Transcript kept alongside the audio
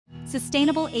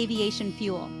Sustainable Aviation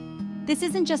Fuel. This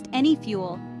isn't just any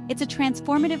fuel, it's a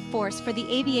transformative force for the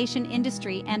aviation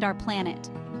industry and our planet.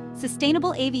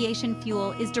 Sustainable aviation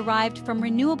fuel is derived from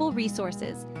renewable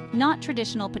resources, not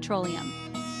traditional petroleum.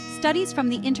 Studies from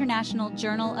the International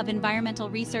Journal of Environmental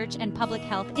Research and Public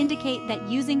Health indicate that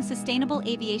using sustainable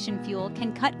aviation fuel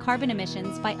can cut carbon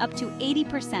emissions by up to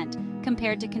 80%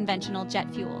 compared to conventional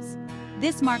jet fuels.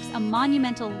 This marks a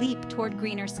monumental leap toward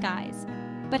greener skies.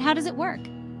 But how does it work?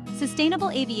 Sustainable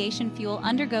aviation fuel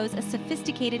undergoes a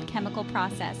sophisticated chemical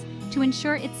process to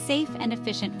ensure it's safe and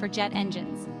efficient for jet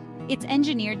engines. It's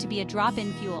engineered to be a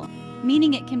drop-in fuel,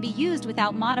 meaning it can be used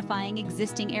without modifying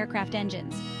existing aircraft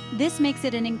engines. This makes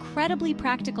it an incredibly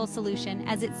practical solution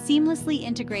as it seamlessly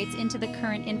integrates into the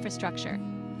current infrastructure.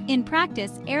 In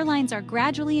practice, airlines are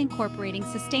gradually incorporating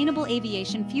sustainable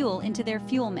aviation fuel into their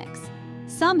fuel mix.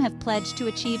 Some have pledged to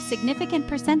achieve significant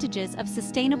percentages of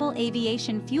sustainable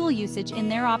aviation fuel usage in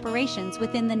their operations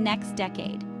within the next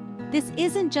decade. This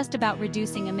isn't just about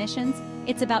reducing emissions,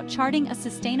 it's about charting a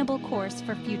sustainable course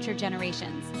for future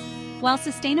generations. While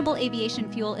sustainable aviation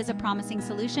fuel is a promising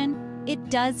solution, it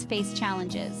does face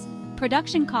challenges.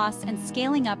 Production costs and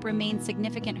scaling up remain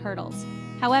significant hurdles.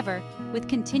 However, with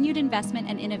continued investment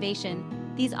and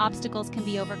innovation, these obstacles can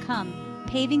be overcome,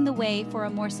 paving the way for a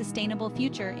more sustainable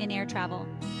future in air travel.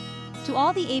 To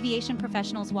all the aviation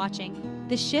professionals watching,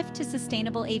 the shift to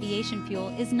sustainable aviation fuel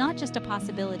is not just a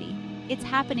possibility, it's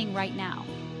happening right now.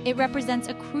 It represents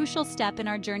a crucial step in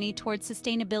our journey towards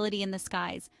sustainability in the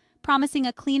skies, promising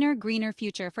a cleaner, greener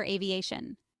future for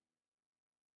aviation.